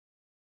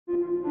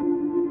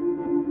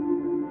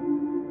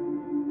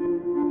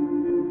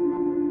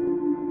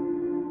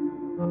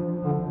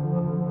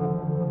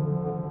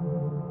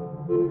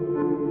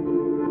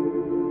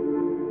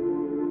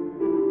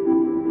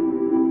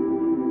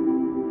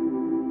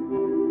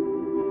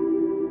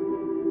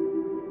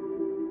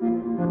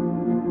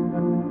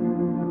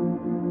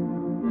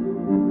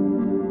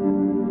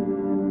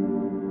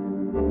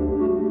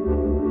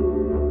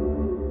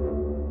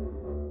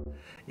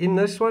In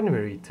this one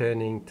we're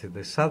returning to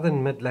the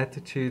southern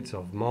mid-latitudes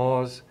of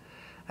Mars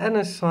and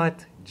a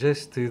site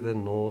just to the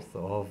north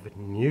of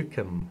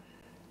Neukum.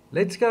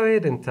 Let's go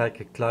ahead and take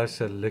a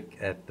closer look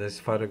at this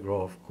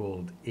photograph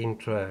called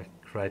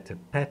Intracrater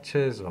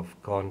patches of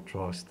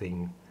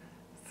contrasting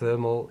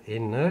thermal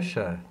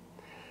inertia,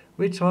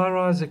 which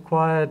HiRISE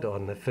acquired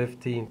on the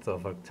 15th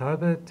of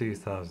October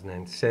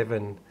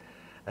 2007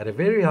 at a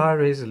very high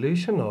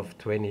resolution of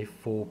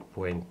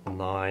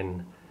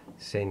 24.9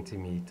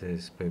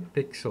 centimeters per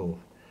pixel.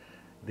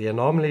 The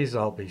anomalies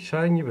I'll be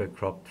showing you were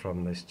cropped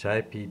from this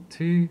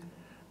JP2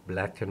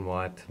 black and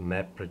white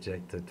map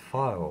projected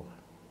file.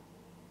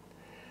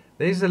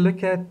 There's a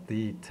look at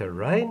the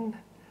terrain,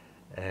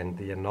 and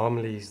the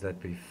anomalies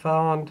that we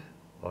found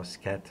are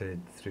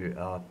scattered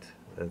throughout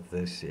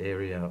this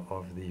area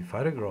of the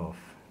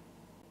photograph.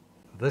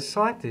 The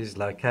site is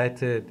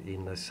located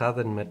in the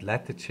southern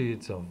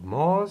mid-latitudes of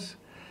Mars,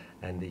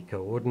 and the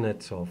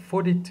coordinates are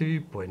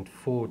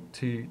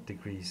 42.42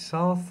 degrees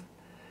south,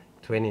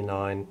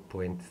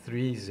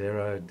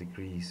 29.30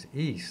 degrees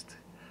east,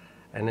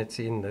 and it's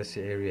in this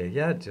area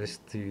here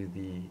just to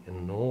the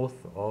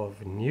north of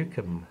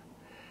Neukum.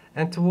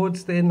 And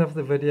towards the end of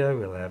the video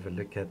we'll have a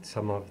look at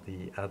some of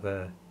the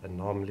other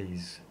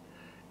anomalies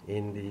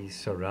in the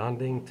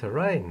surrounding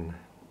terrain.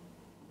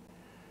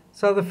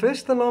 So the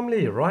first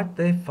anomaly right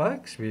there,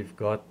 folks, we've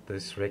got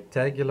this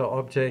rectangular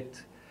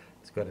object.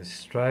 It's got a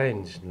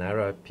strange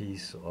narrow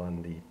piece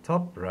on the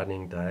top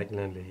running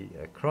diagonally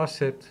across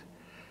it,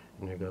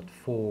 and we've got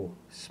 4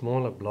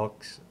 smaller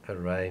blocks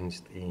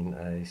arranged in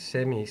a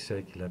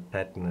semicircular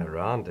pattern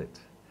around it.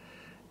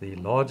 The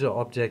larger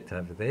object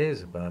over there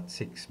is about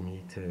 6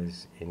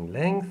 meters in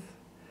length,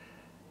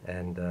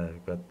 and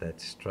we've got that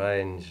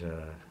strange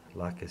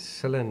like a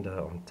cylinder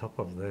on top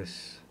of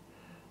this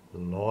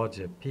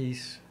larger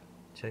piece.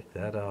 Check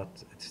that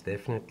out. It's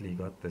definitely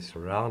got this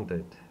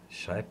rounded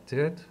shape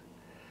to it.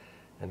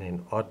 And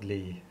then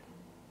oddly,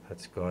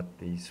 it's got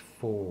these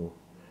 4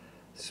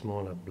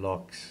 smaller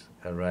blocks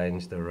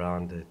arranged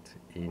around it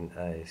in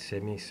a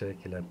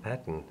semicircular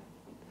pattern.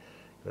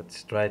 Got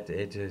straight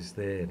edges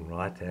there and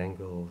right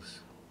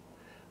angles.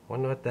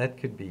 Wonder what that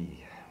could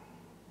be.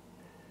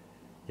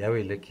 Here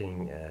we're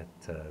looking at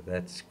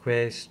that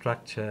square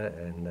structure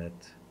and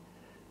that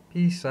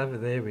piece over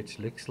there which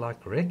looks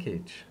like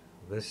wreckage.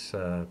 This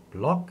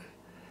block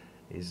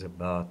is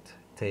about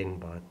 10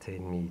 by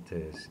 10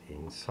 meters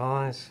in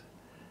size.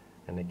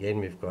 And again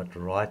we've got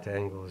right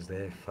angles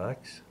there,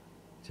 folks.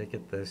 Check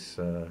at this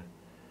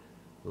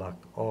like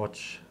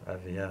arch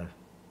over here,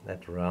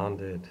 that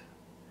rounded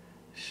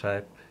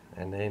shape.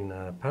 And then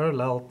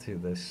parallel to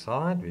this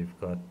side we've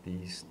got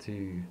these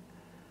 2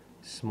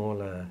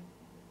 smaller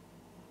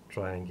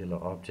triangular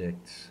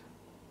objects.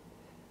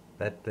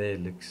 That there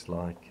looks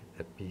like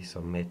a piece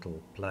of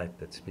metal plate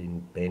that's been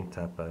bent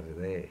up over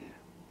there.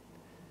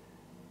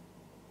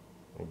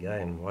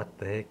 Again, what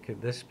the heck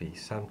could this be?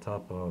 Some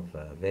type of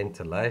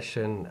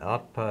ventilation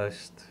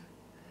outpost,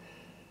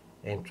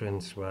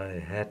 entranceway,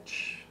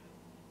 hatch,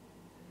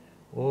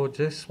 or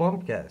just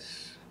swamp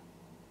gas.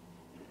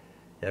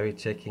 Here we're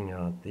checking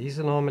out these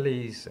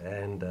anomalies,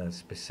 and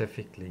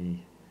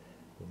specifically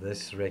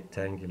this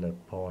rectangular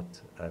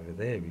part over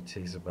there, which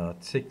is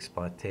about 6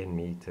 by 10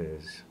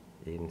 meters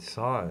in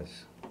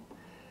size.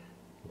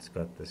 It's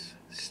got this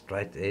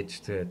straight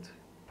edge to it.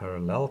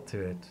 Parallel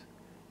to it,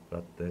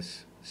 got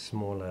this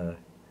smaller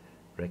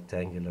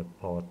rectangular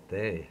part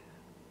there,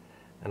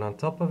 and on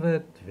top of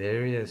it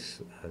various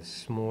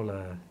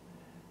smaller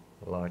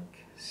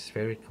like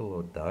spherical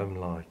or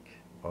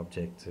dome-like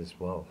objects as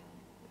well.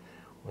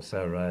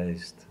 Also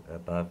raised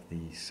above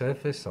the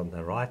surface on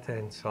the right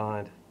hand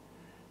side,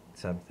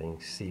 something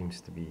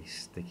seems to be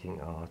sticking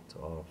out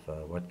of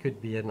what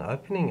could be an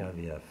opening over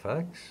here,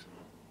 folks.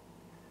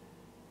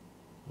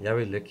 Here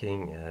we're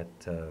looking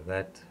at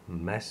that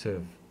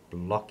massive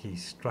blocky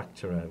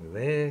structure over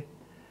there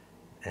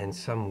and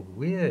some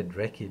weird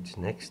wreckage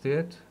next to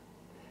it.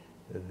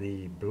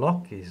 The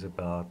block is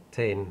about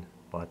 10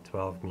 by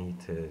 12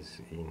 meters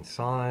in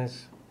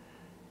size.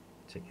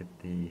 Check at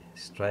the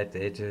straight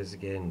edges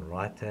again,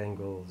 right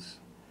angles,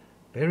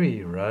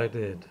 very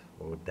eroded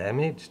or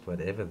damaged,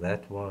 whatever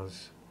that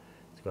was.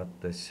 It's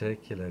got the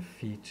circular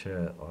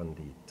feature on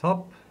the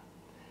top,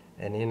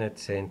 and in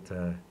its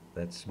center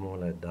that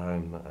smaller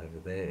dome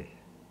over there.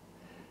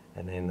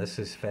 And then this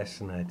is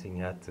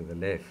fascinating out to the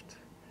left.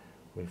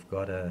 We've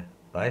got a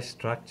base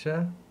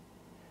structure,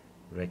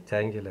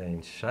 rectangular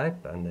in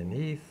shape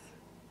underneath,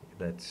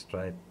 that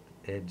straight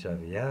edge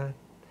over here,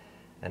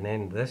 and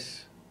then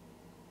this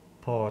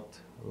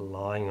part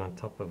lying on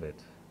top of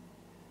it.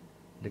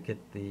 Look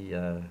at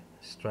the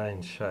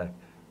strange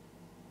shape.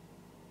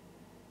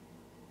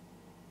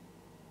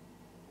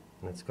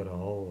 And it's got a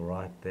hole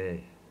right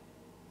there.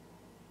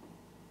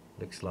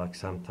 Looks like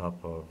some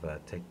type of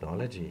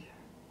technology.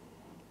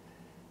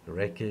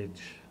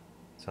 Wreckage,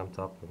 some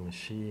type of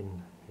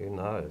machine, who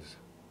knows.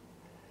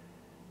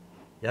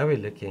 Here we're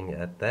looking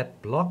at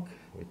that block,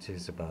 which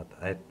is about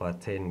 8 by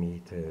 10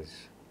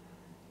 meters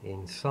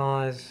in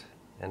size,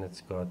 and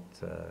it's got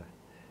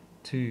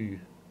two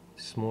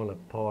smaller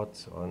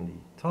parts on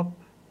the top,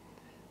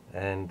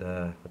 and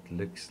what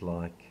looks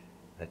like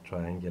a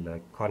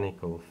triangular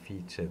conical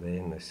feature there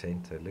in the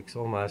center. It looks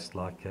almost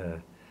like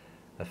a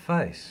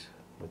face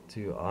with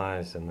two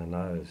eyes and a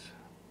nose.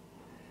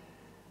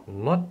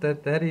 Not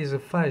that that is a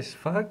face,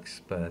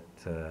 folks, but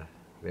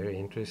very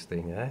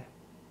interesting, eh?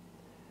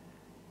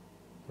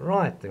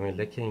 Right, then we're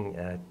looking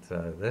at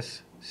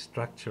this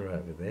structure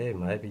over there,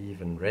 maybe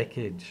even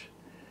wreckage,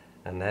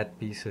 and that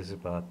piece is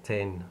about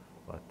 10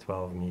 by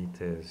 12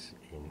 meters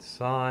in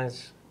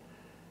size.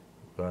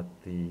 We've got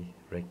the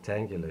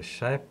rectangular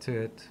shape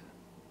to it.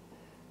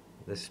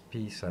 This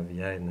piece over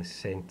here in the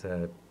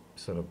center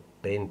sort of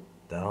bent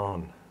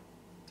down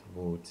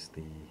towards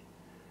the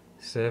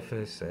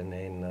surface, and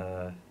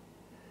then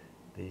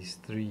these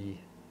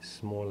three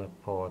smaller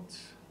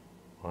parts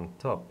on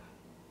top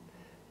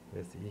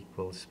with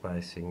equal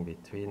spacing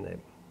between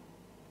them.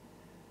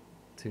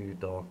 Two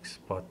dark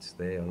spots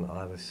there on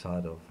either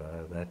side of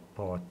that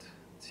part.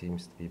 It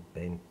seems to be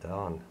bent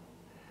down,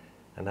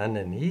 and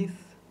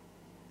underneath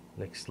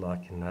looks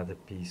like another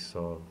piece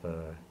of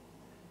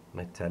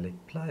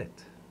metallic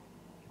plate.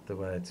 Look at the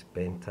way it's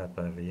bent up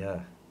over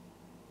here.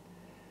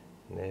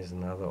 And there's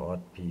another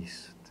odd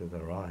piece to the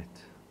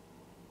right.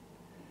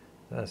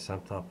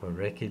 Some type of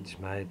wreckage,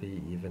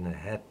 maybe even a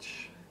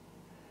hatch.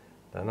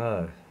 Don't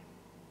know.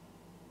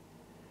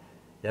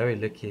 Here we're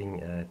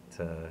looking at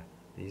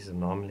these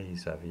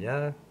anomalies over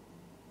here.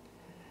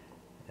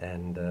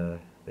 And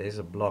there's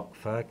a block,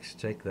 folks.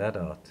 Check that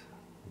out.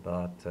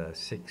 About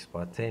 6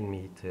 by 10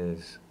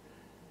 meters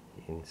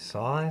in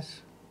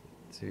size.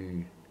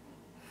 Two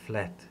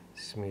flat,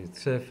 smooth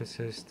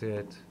surfaces to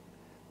it.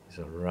 There's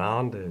a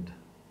rounded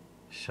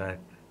shape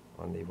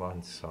on the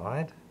one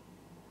side,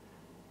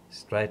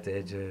 straight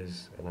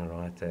edges and a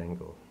right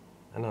angle,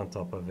 and on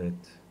top of it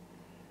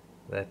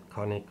that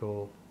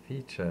conical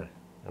feature,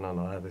 and on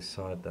either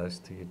side those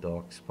two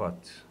dark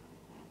spots.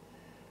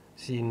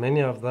 Seen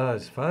many of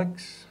those,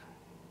 folks.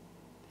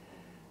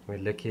 We're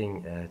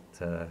looking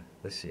at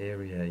this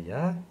area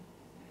here,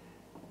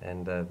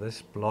 and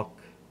this block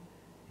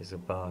is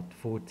about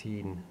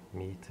 14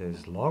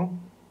 meters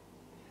long.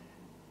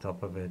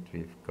 Top of it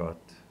we've got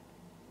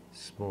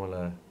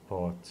smaller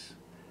parts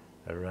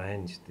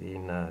arranged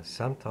in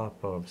some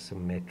type of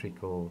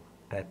symmetrical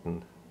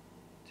pattern.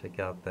 Check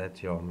out that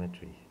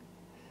geometry.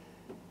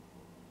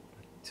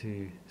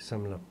 Two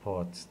similar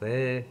parts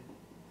there,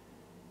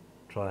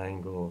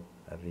 triangle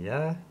over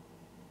here.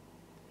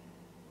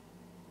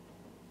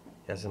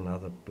 Here's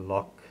another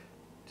block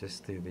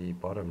just to the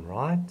bottom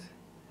right.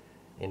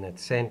 In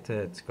its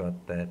center it's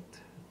got that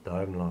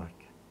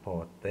dome-like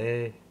part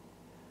there,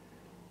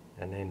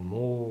 and then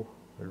more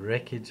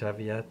wreckage over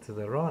here to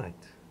the right.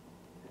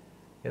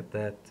 Get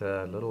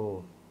that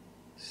little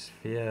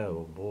sphere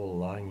or ball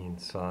lying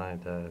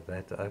inside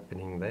that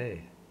opening there,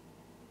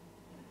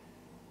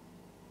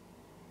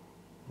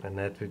 and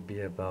that would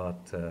be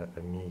about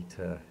a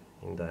meter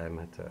in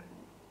diameter.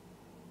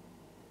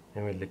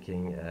 And we're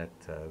looking at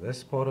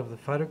this part of the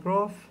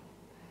photograph,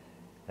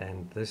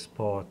 and this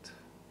part,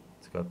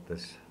 it's got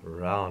this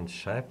round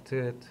shape to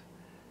it,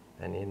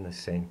 and in the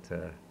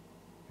center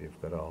we've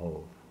got a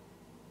hole,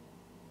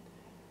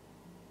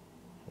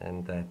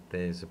 and that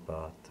there's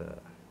about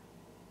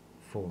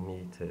 4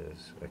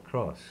 meters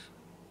across.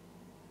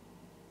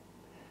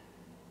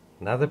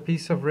 Another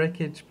piece of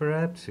wreckage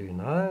perhaps, who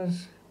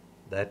knows?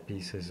 That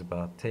piece is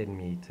about 10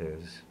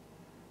 meters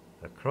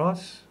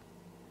across.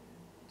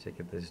 Check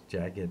at this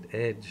jagged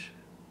edge,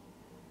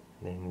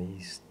 and then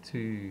these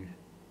two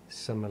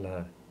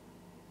similar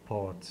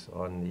parts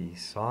on the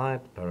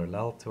side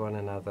parallel to one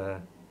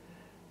another,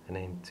 and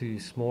then two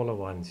smaller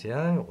ones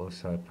here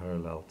also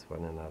parallel to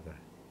one another,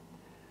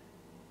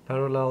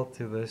 parallel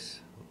to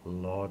this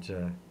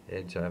larger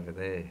edge over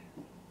there.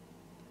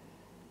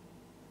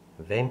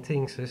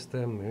 Venting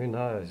system, who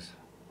knows?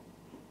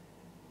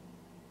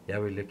 Here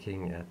we're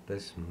looking at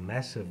this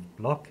massive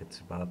block. It's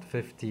about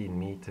 15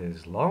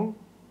 meters long,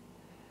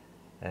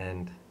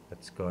 and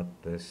it's got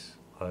this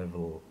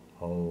oval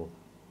hole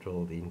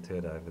drilled into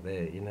it over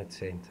there in its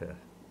center.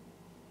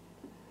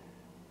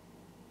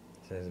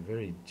 So it's a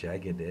very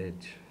jagged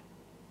edge,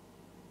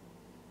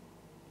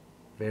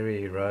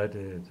 very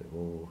eroded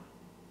or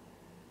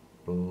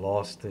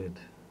blasted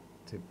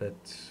to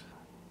bits.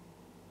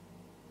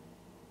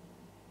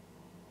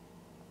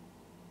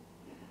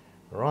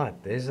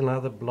 Right, there's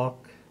another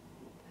block.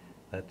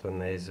 That one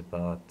there's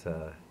about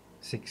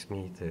 6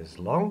 meters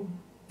long,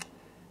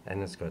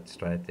 and it's got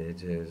straight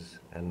edges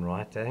and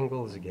right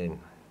angles again.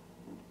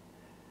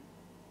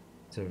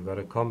 So we've got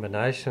a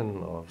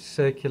combination of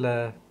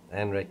circular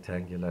and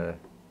rectangular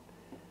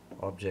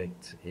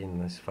objects in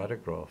this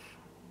photograph.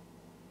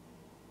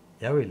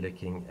 Here we're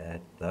looking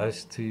at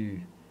those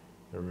two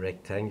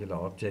rectangular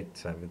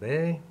objects over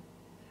there.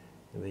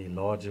 The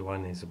larger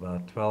one is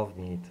about 12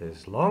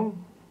 meters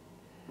long,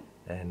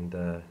 and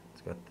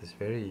it's got this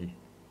very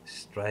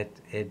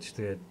straight edge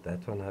to it.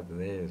 That one over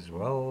there as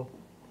well.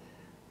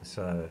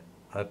 So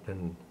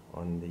open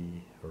on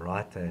the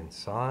right hand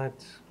side,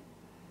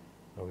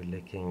 Are we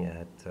looking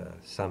at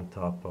some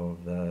type of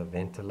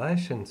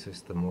ventilation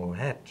system or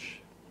hatch?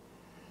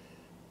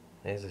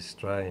 There's a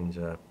strange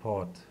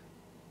part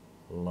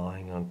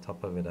lying on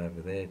top of it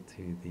over there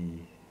to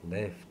the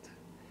left,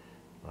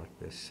 like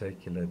this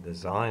circular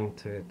design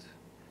to it,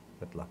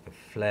 but like a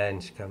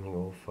flange coming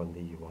off on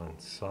the one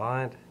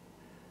side,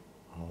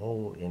 a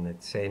hole in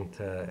its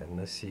center, and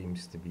this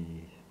seems to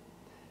be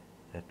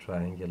a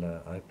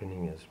triangular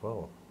opening as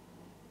well.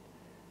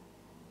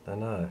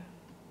 Don't know,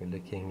 we're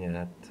looking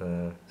at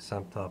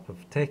some type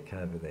of tech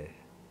over there.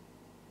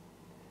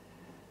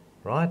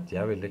 Right,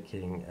 yeah, we're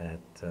looking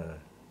at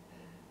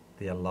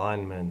the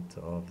alignment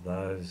of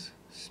those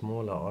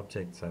smaller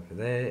objects over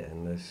there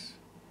and this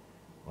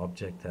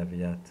object over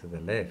here to the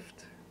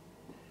left.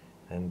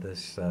 And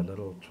this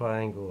little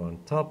triangle on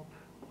top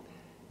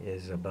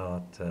is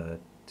about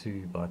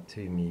 2 by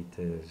 2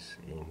 meters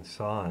in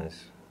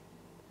size.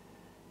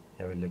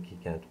 Now we're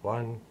looking at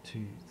 1,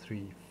 2,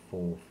 3,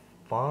 4,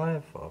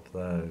 5 of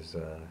those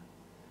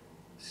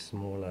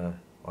smaller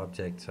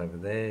objects over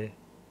there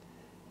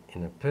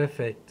in a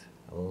perfect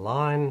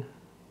line,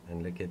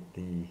 and look at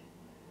the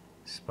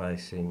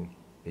spacing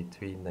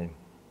between them.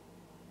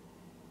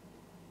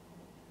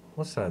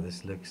 Also,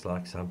 this looks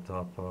like some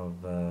type of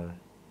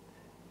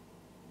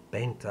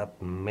bent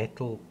up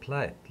metal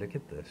plate. Look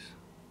at this.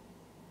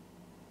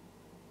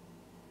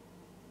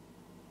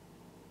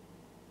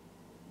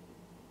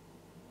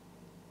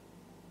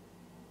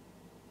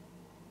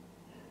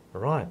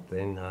 Right,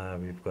 then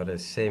we've got a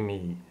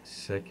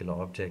semi-circular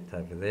object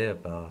over there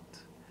about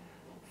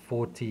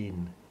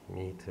 14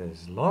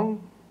 meters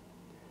long,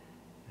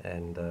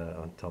 and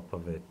on top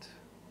of it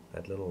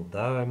that little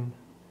dome,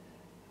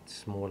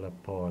 smaller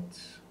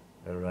parts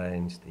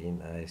arranged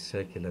in a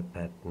circular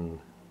pattern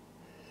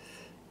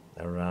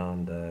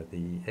around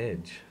the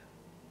edge.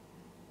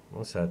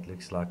 Also, it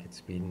looks like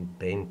it's been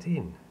bent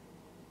in.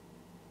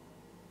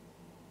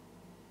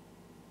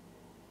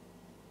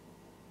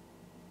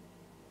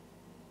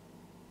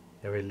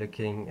 Here we're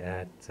looking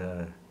at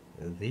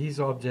these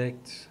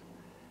objects,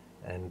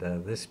 and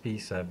this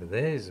piece over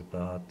there is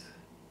about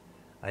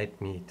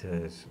 8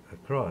 meters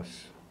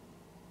across.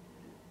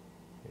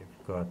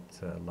 We've got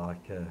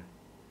like a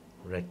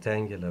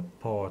rectangular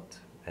part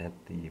at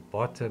the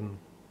bottom,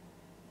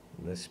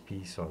 this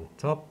piece on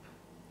top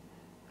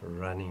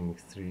running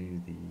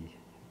through the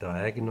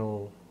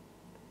diagonal,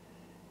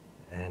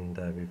 and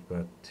we've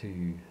got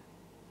 2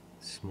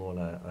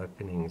 smaller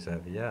openings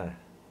over here.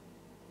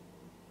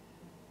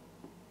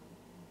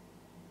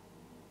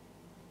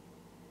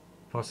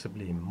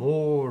 Possibly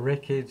more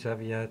wreckage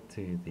over here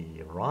to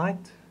the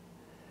right,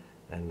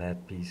 and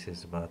that piece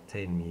is about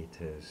 10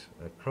 meters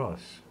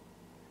across.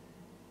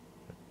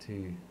 Got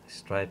 2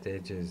 straight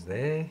edges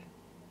there,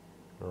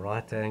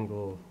 right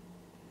angle,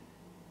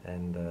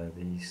 and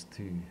these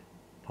 2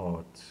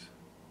 parts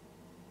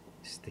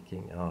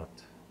sticking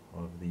out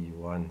of the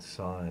one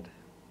side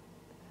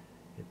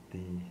at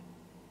the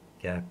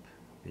gap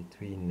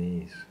between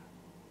these.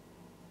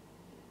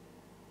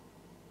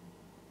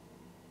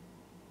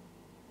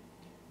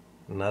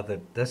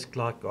 Another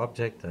disc-like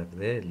object over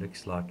there,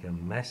 looks like a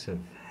massive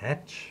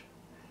hatch.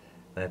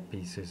 That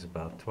piece is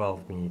about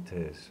 12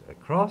 meters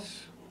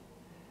across,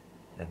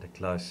 and a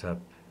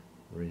close-up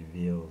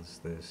reveals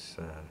this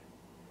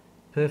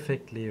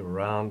perfectly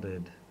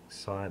rounded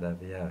side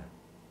over here.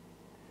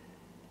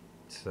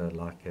 It's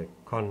like a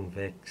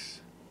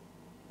convex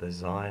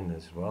design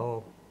as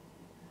well.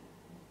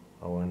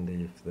 I wonder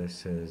if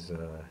this is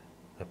a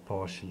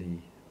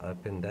partially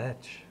opened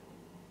hatch.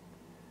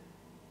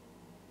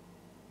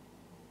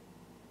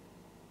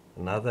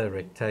 Another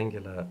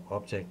rectangular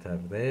object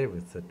over there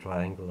with the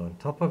triangle on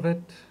top of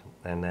it,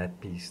 and that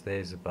piece there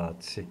is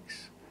about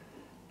 6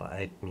 by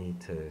 8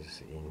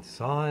 meters in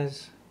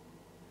size,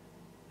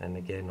 and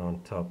again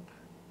on top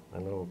a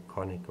little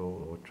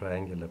conical or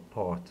triangular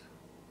part.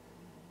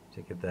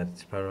 Check at that,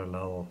 it's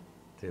parallel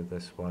to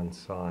this one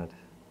side,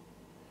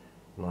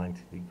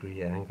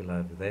 90-degree angle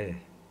over there.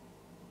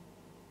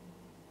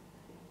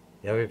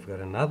 Here we've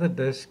got another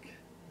disc,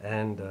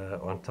 and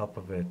on top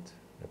of it,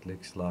 it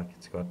looks like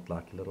it's got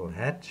like a little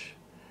hatch,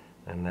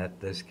 and that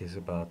disc is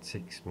about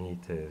 6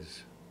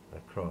 meters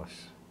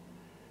across.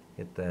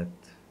 Get that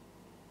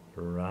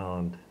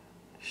round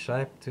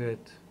shape to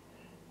it,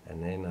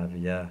 and then over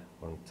here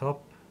on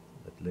top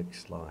it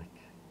looks like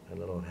a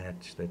little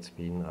hatch that's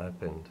been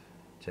opened.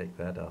 Check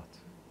that out.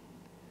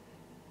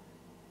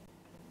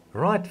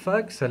 Right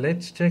folks, so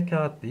let's check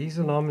out these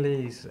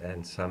anomalies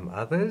and some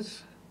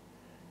others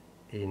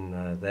in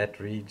that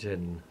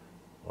region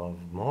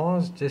of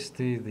Mars, just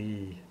to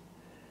the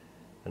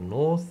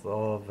north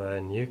of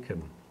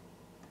Neukum.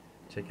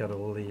 Check out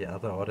all the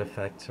other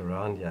artifacts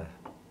around here.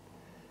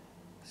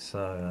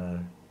 So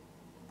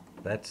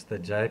that's the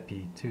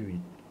JP2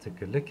 we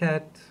took a look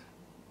at,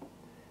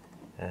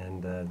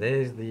 and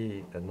there's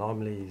the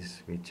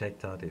anomalies we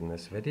checked out in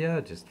this video,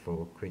 just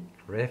for quick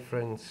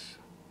reference.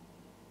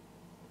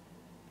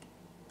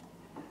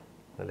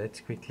 Now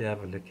let's quickly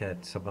have a look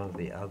at some of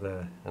the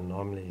other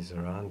anomalies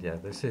around here.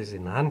 This is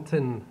in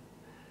Hunton,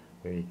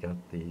 we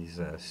got these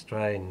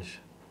strange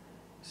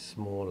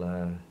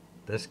smaller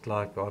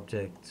disc-like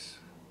objects.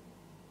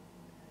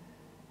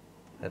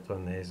 That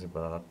one there's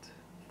about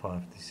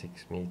 5 to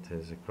 6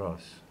 meters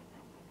across.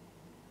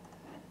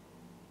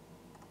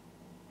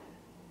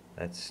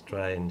 That's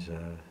strange.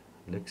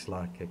 Looks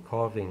like a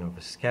carving of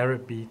a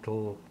scarab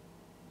beetle.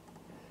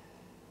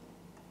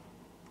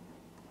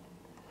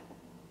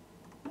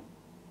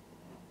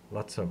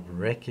 Lots of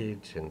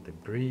wreckage and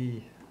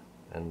debris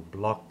and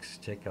blocks.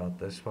 Check out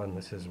this one.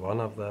 This is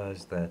one of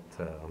those that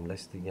I'm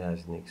listing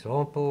as an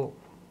example.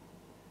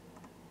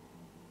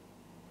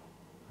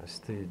 There's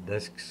two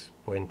discs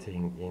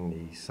pointing in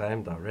the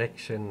same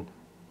direction,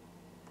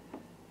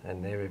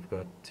 and there we've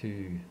got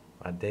two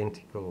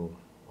identical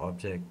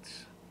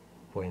objects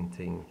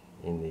pointing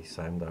in the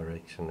same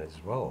direction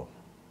as well.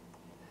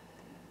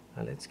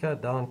 Now let's go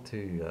down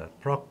to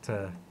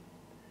Proctor.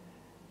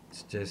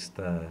 It's just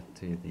to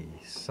the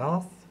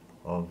south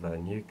of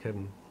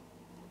Neukum.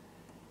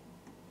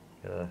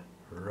 Got a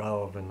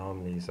row of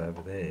anomalies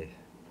over there.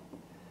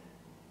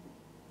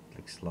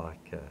 Looks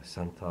like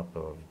some type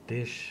of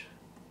dish.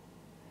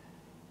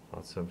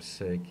 Lots of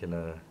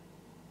circular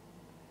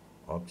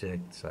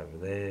objects over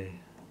there,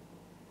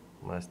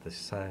 almost the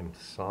same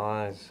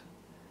size.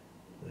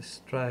 This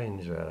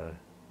strange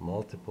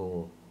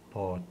multiple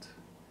part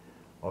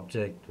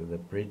object with a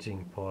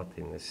bridging part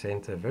in the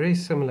center, very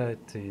similar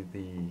to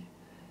the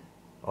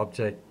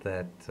object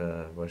that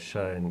was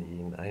shown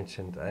in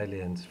Ancient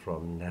Aliens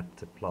from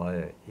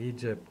Naphtaliya,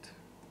 Egypt.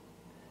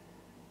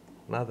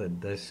 Another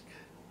disc,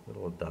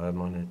 little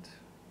dome on it.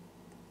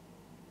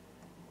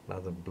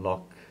 Another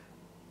block,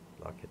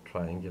 like a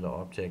triangular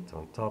object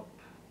on top.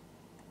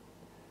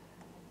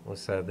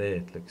 Also there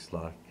it looks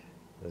like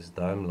this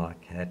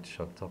dome-like hatch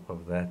on top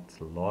of that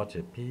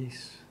larger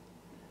piece.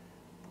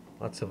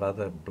 Lots of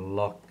other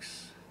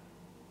blocks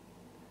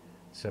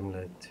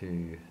similar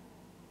to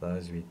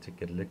those we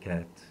took a look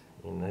at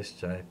in this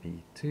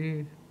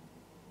JP2.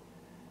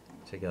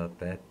 Check out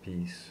that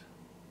piece.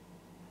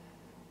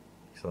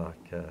 Looks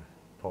like a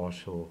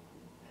partial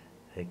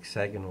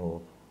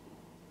hexagonal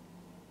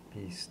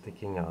piece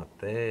sticking out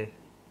there.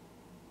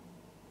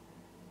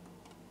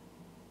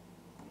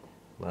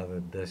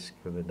 Another disc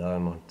with a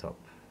dome on top.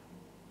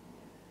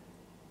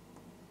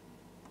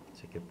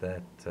 Check at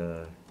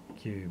that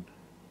cube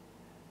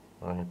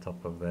on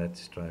top of that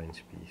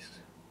strange piece.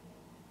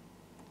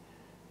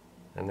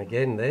 And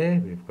again there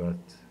we've got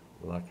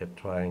like a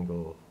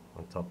triangle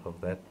on top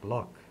of that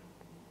block.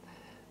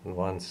 And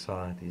one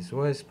side is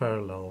always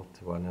parallel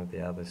to one of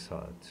the other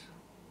sides.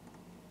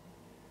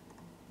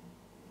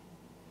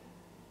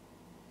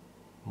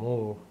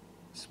 More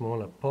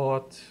smaller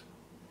parts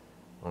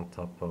on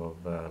top of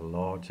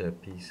larger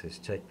pieces.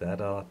 Check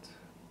that out.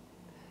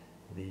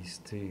 These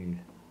two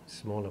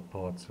smaller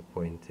parts are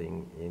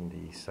pointing in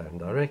the same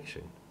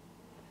direction.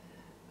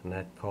 And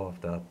that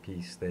carved out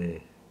piece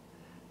there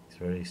is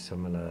very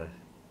similar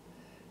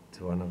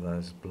to one of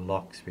those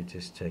blocks we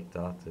just checked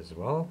out as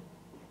well.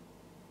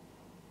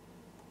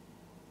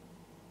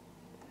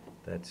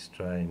 That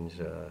strange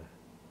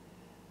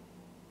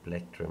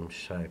plectrum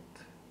shaped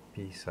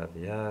piece over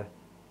here.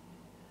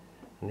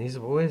 And these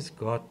have always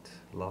got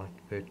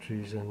like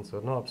protrusions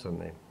or knobs on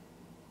them.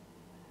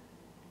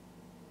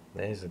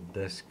 There's a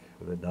disc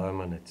with a dome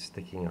on it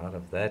sticking out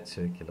of that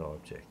circular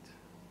object.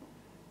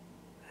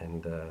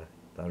 And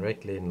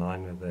directly in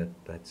line with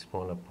that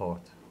smaller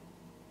part.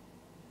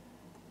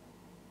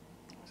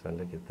 So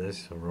look at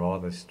this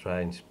rather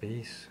strange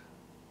piece.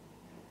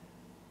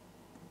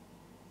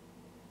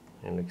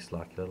 It looks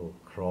like a little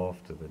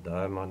craft with a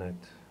dome on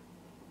it.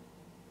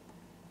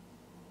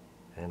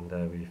 And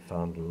we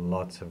found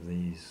lots of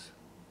these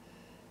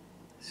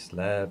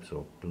slabs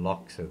or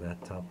blocks of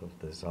that type of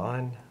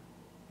design.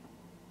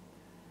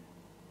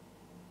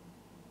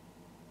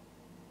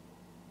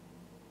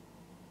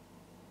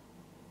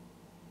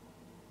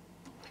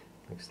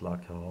 Looks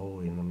like a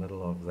hole in the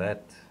middle of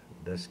that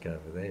disc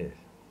over there.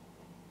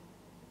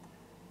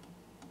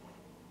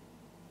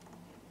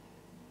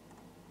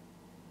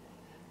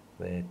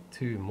 There are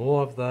two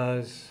more of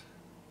those.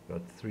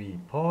 Got three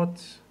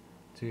parts.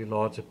 Two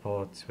larger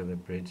parts with a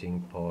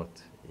bridging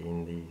part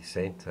in the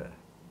center.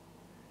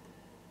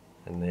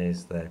 And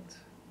there's that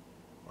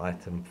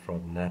item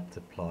from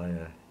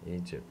Naphtaliya,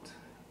 Egypt.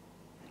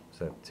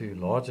 So two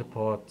larger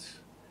parts,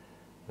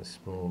 a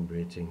small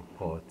bridging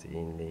part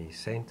in the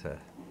center.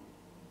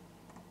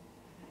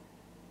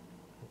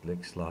 It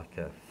looks like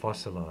a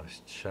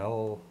fossilized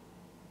shell.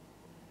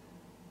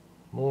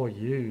 More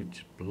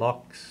huge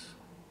blocks.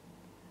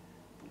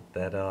 Get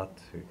that out.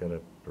 We've got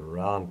a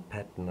round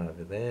pattern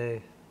over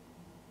there.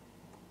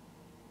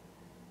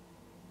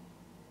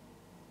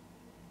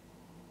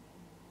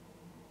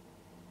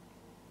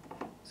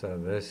 So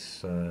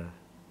this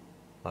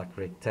like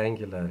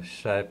rectangular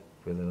shape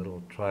with a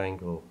little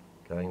triangle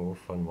going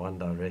off on one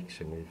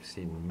direction, we've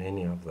seen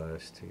many of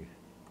those too.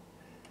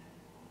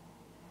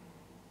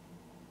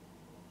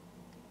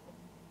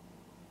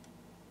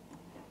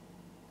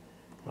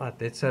 Right,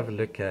 let's have a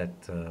look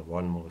at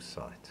one more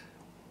site.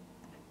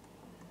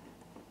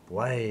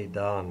 way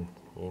down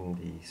in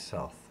the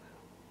south.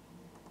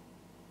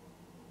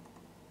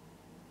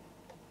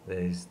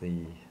 There's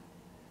the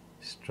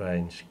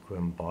strange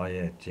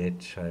Quimbaya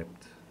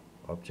jet-shaped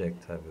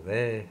object over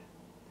there,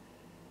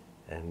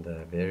 and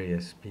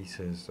various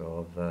pieces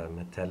of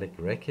metallic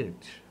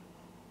wreckage.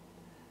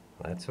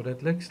 That's what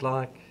it looks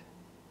like.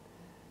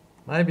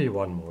 Maybe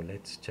one more.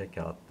 Let's check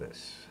out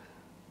this.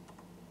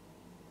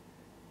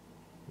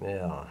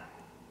 Yeah,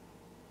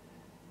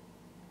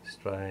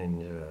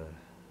 strange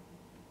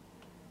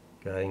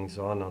goings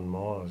on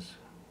Mars.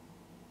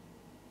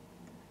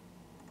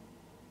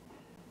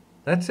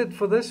 That's it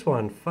for this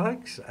one,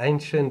 folks.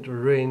 Ancient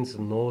ruins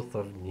north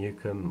of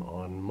Neukum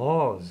on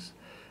Mars.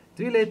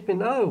 Do let me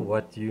know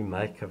what you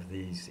make of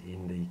these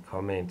in the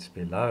comments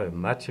below.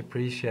 Much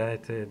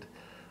appreciated.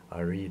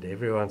 I read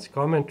everyone's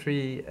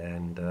commentary,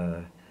 and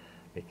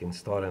we can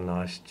start a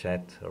nice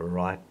chat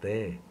right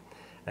there.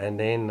 And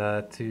then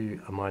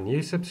to my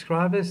new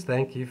subscribers,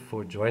 thank you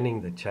for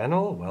joining the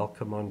channel.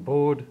 Welcome on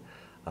board.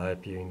 I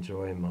hope you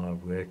enjoy my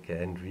work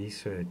and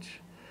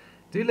research.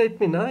 Do let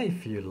me know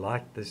if you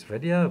liked this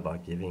video by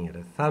giving it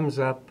a thumbs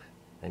up,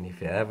 and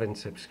if you haven't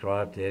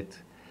subscribed yet,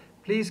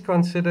 please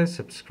consider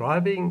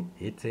subscribing,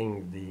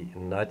 hitting the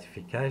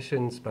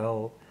notifications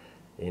bell.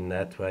 In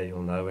that way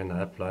you'll know when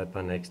I upload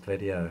my next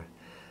video.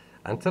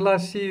 Until I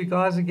see you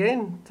guys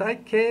again,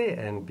 take care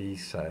and be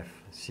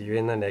safe. See you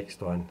in the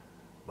next one.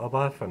 Bye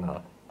bye for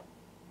now.